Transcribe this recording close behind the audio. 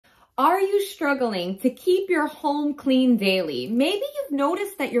Are you struggling to keep your home clean daily? Maybe you've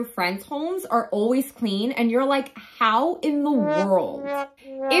noticed that your friends' homes are always clean and you're like, how in the world?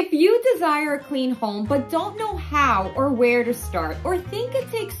 If you desire a clean home but don't know how or where to start or think it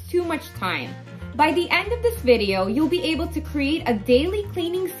takes too much time, by the end of this video, you'll be able to create a daily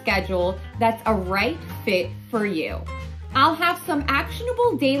cleaning schedule that's a right fit for you. I'll have some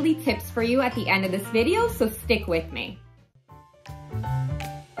actionable daily tips for you at the end of this video, so stick with me.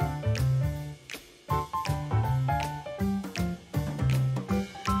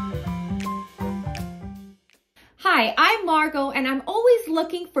 Hi, I'm Margot, and I'm always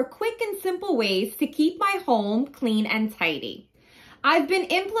looking for quick and simple ways to keep my home clean and tidy. I've been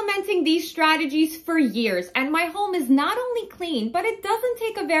implementing these strategies for years, and my home is not only clean, but it doesn't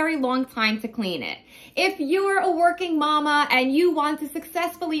take a very long time to clean it. If you're a working mama and you want to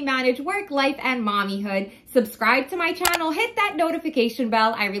successfully manage work, life, and mommyhood, subscribe to my channel, hit that notification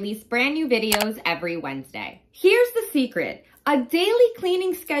bell. I release brand new videos every Wednesday. Here's the secret. A daily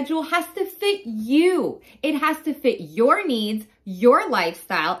cleaning schedule has to fit you. It has to fit your needs, your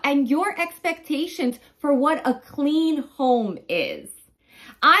lifestyle, and your expectations for what a clean home is.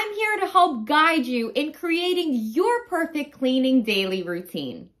 I'm here to help guide you in creating your perfect cleaning daily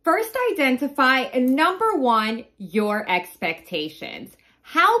routine. First, identify number one, your expectations.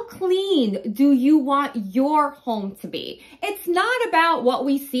 How clean do you want your home to be? It's not about what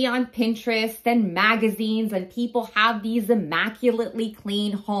we see on Pinterest and magazines and people have these immaculately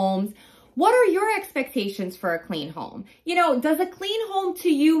clean homes. What are your expectations for a clean home? Does a clean home to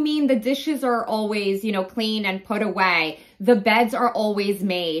you mean the dishes are always, clean and put away? The beds are always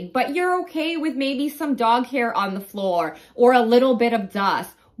made, but you're okay with maybe some dog hair on the floor or a little bit of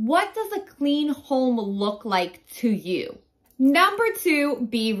dust. What does a clean home look like to you? Number two,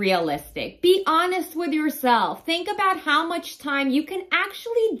 be realistic. Be honest with yourself. Think about how much time you can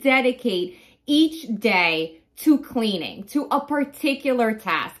actually dedicate each day to cleaning, to a particular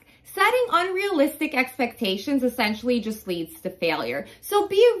task. Setting unrealistic expectations essentially just leads to failure. So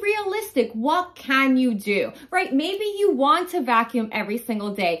be realistic. What can you do, right? Maybe you want to vacuum every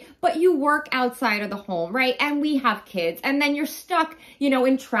single day, but you work outside of the home, right? And we have kids, and then you're stuck,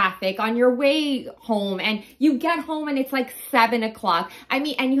 in traffic on your way home, and you get home and it's like 7 o'clock. And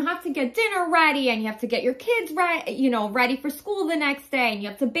you have to get dinner ready, and you have to get your kids ready for school the next day, and you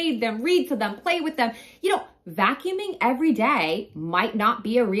have to bathe them, read to them, play with them. Vacuuming every day might not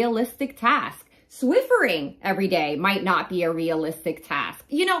be a realistic task. Swiffering every day might not be a realistic task.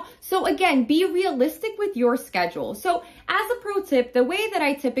 So again, be realistic with your schedule. So as a pro tip, the way that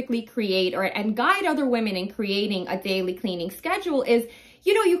I typically create and guide other women in creating a daily cleaning schedule is,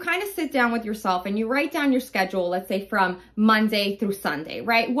 you kind of sit down with yourself and you write down your schedule, let's say from Monday through Sunday,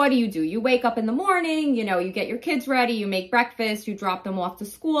 right? What do? You wake up in the morning, you get your kids ready, you make breakfast, you drop them off to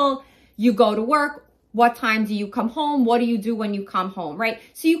school, you go to work. What time do you come home? What do you do when you come home, right?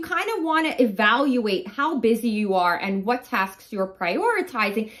 So you kind of want to evaluate how busy you are and what tasks you're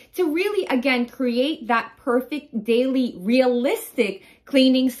prioritizing to really, again, create that perfect daily realistic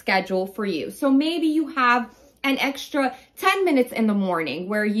cleaning schedule for you. So maybe you have an extra 10 minutes in the morning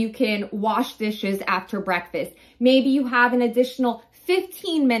where you can wash dishes after breakfast. Maybe you have an additional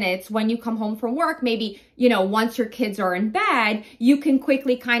 15 minutes when you come home from work. Maybe, once your kids are in bed, you can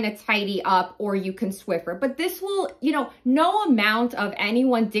quickly kind of tidy up or you can Swiffer. But this will, no amount of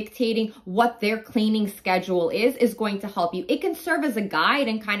anyone dictating what their cleaning schedule is going to help you. It can serve as a guide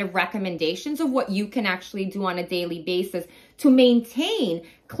and kind of recommendations of what you can actually do on a daily basis to maintain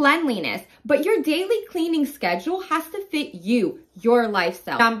cleanliness, but your daily cleaning schedule has to fit you, your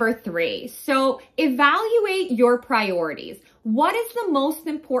lifestyle. Number three, so evaluate your priorities. What is the most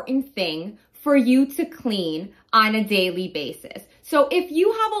important thing for you to clean on a daily basis? So if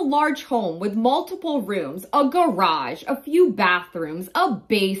you have a large home with multiple rooms, a garage, a few bathrooms, a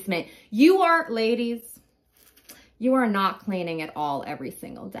basement, ladies, you are not cleaning at all every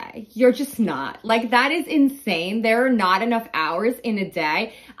single day. You're just not. That is insane. There are not enough hours in a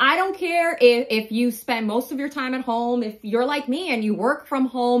day. I don't care if you spend most of your time at home, if you're like me and you work from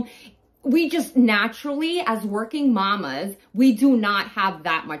home. We just naturally, as working mamas, we do not have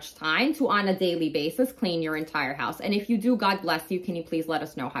that much time to, on a daily basis, clean your entire house. And if you do, God bless you. Can you please let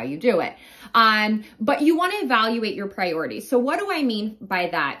us know how you do it? But you want to evaluate your priorities. So what do I mean by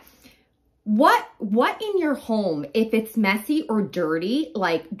that? What in your home, if it's messy or dirty,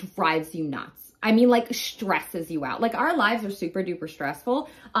 drives you nuts? Stresses you out. Our lives are super duper stressful.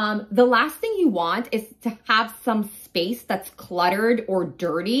 The last thing you want is to have some space that's cluttered or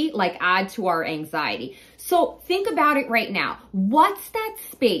dirty, add to our anxiety. So think about it right now. What's that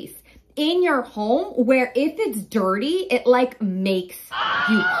space in your home where if it's dirty, it like makes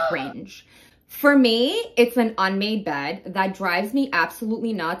you cringe. For me, it's an unmade bed that drives me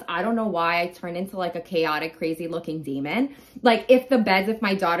absolutely nuts. I don't know why I turn into like a chaotic, crazy looking demon. Like if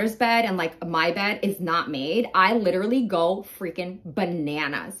my daughter's bed and like my bed is not made, I literally go freaking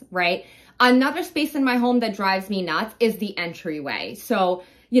bananas, right? Another space in my home that drives me nuts is the entryway. So,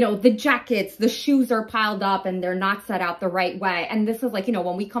 you know, the jackets, the shoes are piled up and they're not set out the right way. And this is like, you know,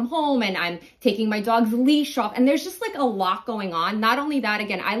 when we come home and I'm taking my dog's leash off and there's just like a lot going on. Not only that,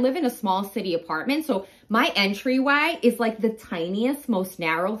 again, I live in a small city apartment. So my entryway is like the tiniest, most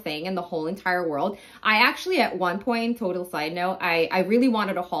narrow thing in the whole entire world. I actually, at one point, total side note, I really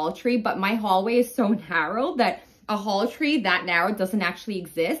wanted a hall tree, but my hallway is so narrow that a hall tree that narrow doesn't actually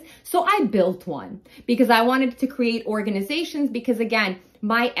exist. So I built one because I wanted to create organizations because again,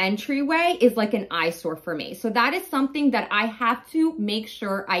 my entryway is like an eyesore for me. So that is something that I have to make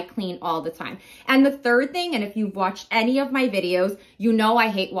sure I clean all the time. And the third thing, and if you've watched any of my videos, you know I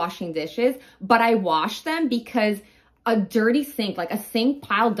hate washing dishes, but I wash them because a dirty sink, like a sink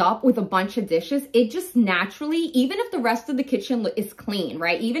piled up with a bunch of dishes, it just naturally, even if the rest of the kitchen is clean,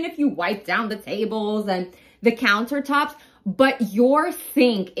 right? Even if you wipe down the tables and the countertops, but your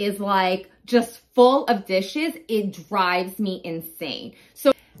sink is like just full of dishes, it drives me insane.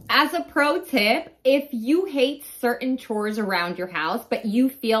 So as a pro tip, if you hate certain chores around your house, but you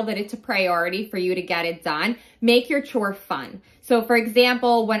feel that it's a priority for you to get it done, make your chore fun. So for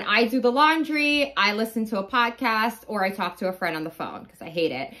example, when I do the laundry, I listen to a podcast or I talk to a friend on the phone because I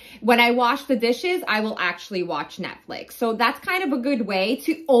hate it. When I wash the dishes, I will actually watch Netflix. So that's kind of a good way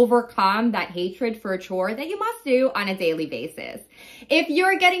to overcome that hatred for a chore that you must do on a daily basis. If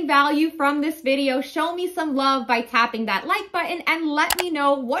you're getting value from this video, show me some love by tapping that like button and let me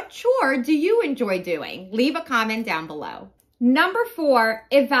know what chore do you enjoy doing. Leave a comment down below. Number 4,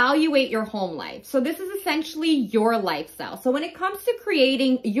 evaluate your home life. So this is essentially your lifestyle. So when it comes to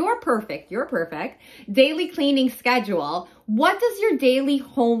creating your perfect daily cleaning schedule, what does your daily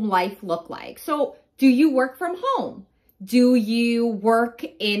home life look like? So do you work from home? Do you work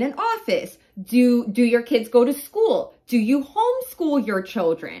in an office? Do your kids go to school? Do you homeschool your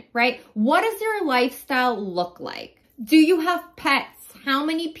children, right? What does your lifestyle look like? Do you have pets? How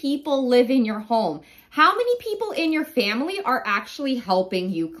many people live in your home? How many people in your family are actually helping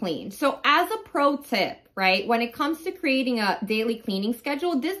you clean? So as a pro tip, right, when it comes to creating a daily cleaning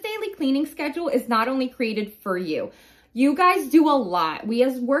schedule, this daily cleaning schedule is not only created for you. You guys do a lot. We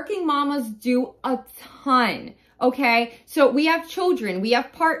as working mamas do a ton. Okay, so we have children, we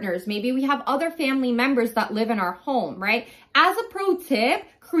have partners, maybe we have other family members that live in our home, right? As a pro tip,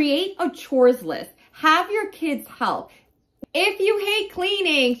 create a chores list. Have your kids help. If you hate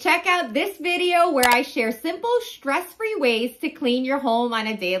cleaning, check out this video where I share simple, stress-free ways to clean your home on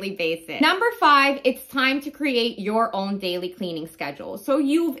a daily basis. Number 5, it's time to create your own daily cleaning schedule. So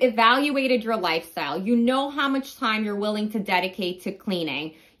you've evaluated your lifestyle. You know how much time you're willing to dedicate to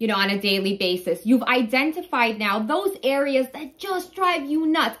cleaning, you know, on a daily basis. You've identified now those areas that just drive you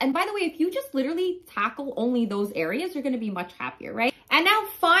nuts. And by the way, if you just literally tackle only those areas, you're going to be much happier, right? And now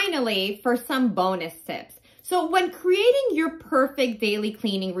finally, for some bonus tips. So when creating your perfect daily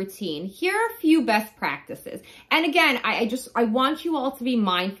cleaning routine, here are a few best practices. And again, I want you all to be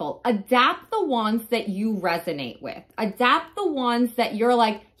mindful. Adapt the ones that you resonate with. Adapt the ones that you're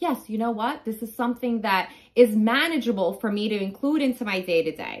like, yes, you know what? This is something that is manageable for me to include into my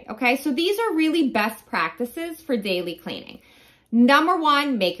day-to-day. Okay, so these are really best practices for daily cleaning. Number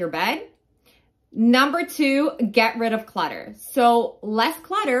 1, make your bed. Number 2, get rid of clutter. So less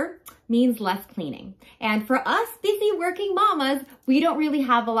clutter means less cleaning. And for us busy working mamas, we don't really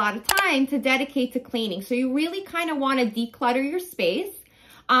have a lot of time to dedicate to cleaning. So you really kind of want to declutter your space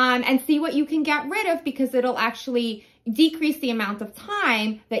and see what you can get rid of because it'll actually decrease the amount of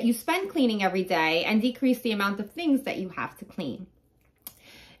time that you spend cleaning every day and decrease the amount of things that you have to clean.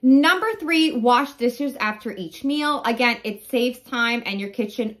 Number 3, wash dishes after each meal. Again, it saves time and your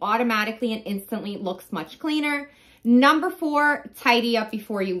kitchen automatically and instantly looks much cleaner. Number 4, tidy up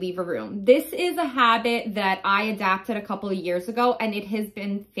before you leave a room. This is a habit that I adapted a couple of years ago and it has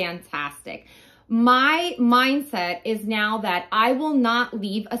been fantastic. My mindset is now that I will not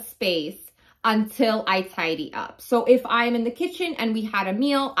leave a space until I tidy up. So if I'm in the kitchen and we had a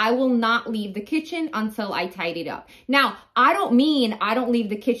meal, I will not leave the kitchen until I tidied up. Now, I don't mean I don't leave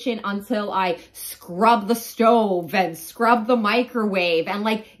the kitchen until I scrub the stove and scrub the microwave and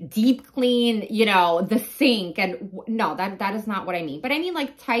like deep clean, you know, the sink. And no, that is not what I mean. But I mean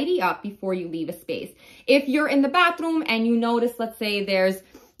like tidy up before you leave a space. If you're in the bathroom and you notice, let's say there's,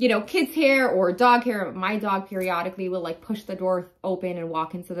 you know, kids' hair or dog hair. My dog periodically will like push the door open and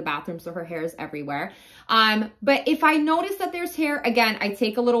walk into the bathroom, so her hair is everywhere. But if I notice that there's hair, again, I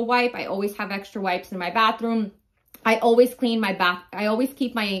take a little wipe. I always have extra wipes in my bathroom. I always keep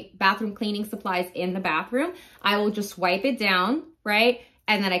my bathroom cleaning supplies in the bathroom. I will just wipe it down, right?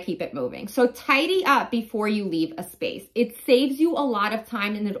 And then I keep it moving. So tidy up before you leave a space. It saves you a lot of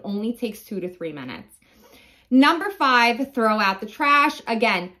time and it only takes 2 to 3 minutes. Number 5, throw out the trash.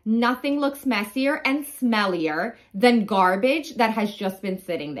 Again, nothing looks messier and smellier than garbage that has just been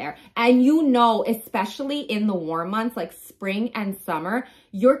sitting there. And you know, especially in the warm months like spring and summer,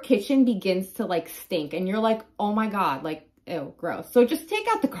 your kitchen begins to like stink and you're like, oh my God, like, ew, gross. So just take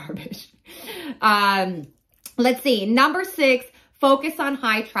out the garbage. Let's see, number 6, focus on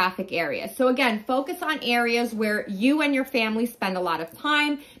high traffic areas. So again, focus on areas where you and your family spend a lot of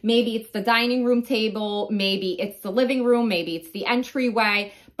time. Maybe it's the dining room table, maybe it's the living room, maybe it's the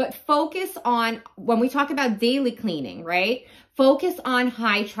entryway, but focus on, when we talk about daily cleaning, right? Focus on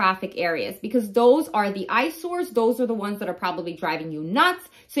high traffic areas because those are the eyesores. Those are the ones that are probably driving you nuts.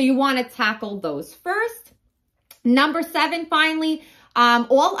 So you want to tackle those first. Number 7, finally,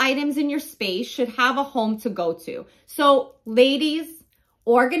 all items in your space should have a home to go to. So ladies,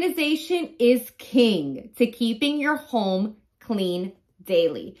 organization is king to keeping your home clean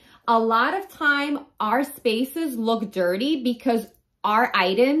daily. A lot of time our spaces look dirty because our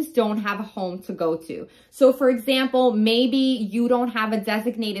items don't have a home to go to. So for example, maybe you don't have a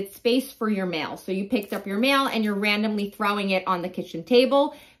designated space for your mail. So you picked up your mail and you're randomly throwing it on the kitchen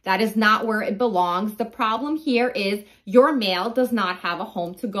table. That is not where it belongs. The problem here is your mail does not have a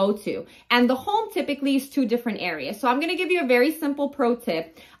home to go to. And the home typically is 2 different areas. So I'm going to give you a very simple pro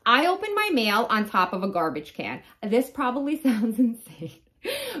tip. I open my mail on top of a garbage can. This probably sounds insane.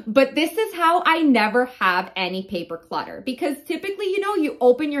 But this is how I never have any paper clutter because typically, you know, you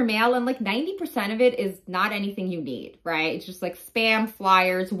open your mail and like 90% of it is not anything you need, right? It's just like spam,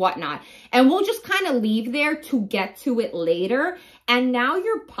 flyers, whatnot. And we'll just kind of leave there to get to it later. And now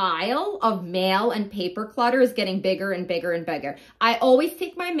your pile of mail and paper clutter is getting bigger and bigger and bigger. I always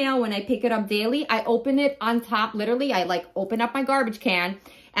take my mail when I pick it up daily. I open it on top, literally, I like open up my garbage can.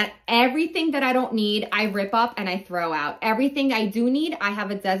 And everything that I don't need, I rip up and I throw out. Everything I do need, I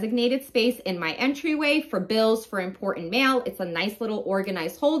have a designated space in my entryway for bills, for important mail. It's a nice little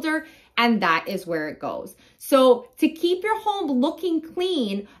organized holder, and that is where it goes. So to keep your home looking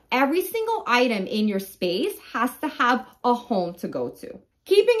clean, every single item in your space has to have a home to go to.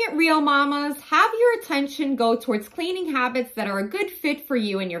 Keeping it real, mamas, have your attention go towards cleaning habits that are a good fit for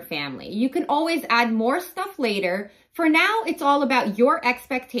you and your family. You can always add more stuff later. For now, it's all about your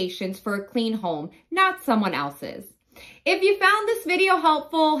expectations for a clean home, not someone else's. If you found this video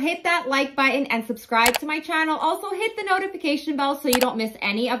helpful, hit that like button and subscribe to my channel. Also hit the notification bell so you don't miss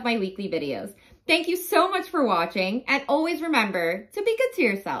any of my weekly videos. Thank you so much for watching, and always remember to be good to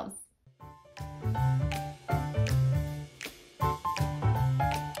yourselves.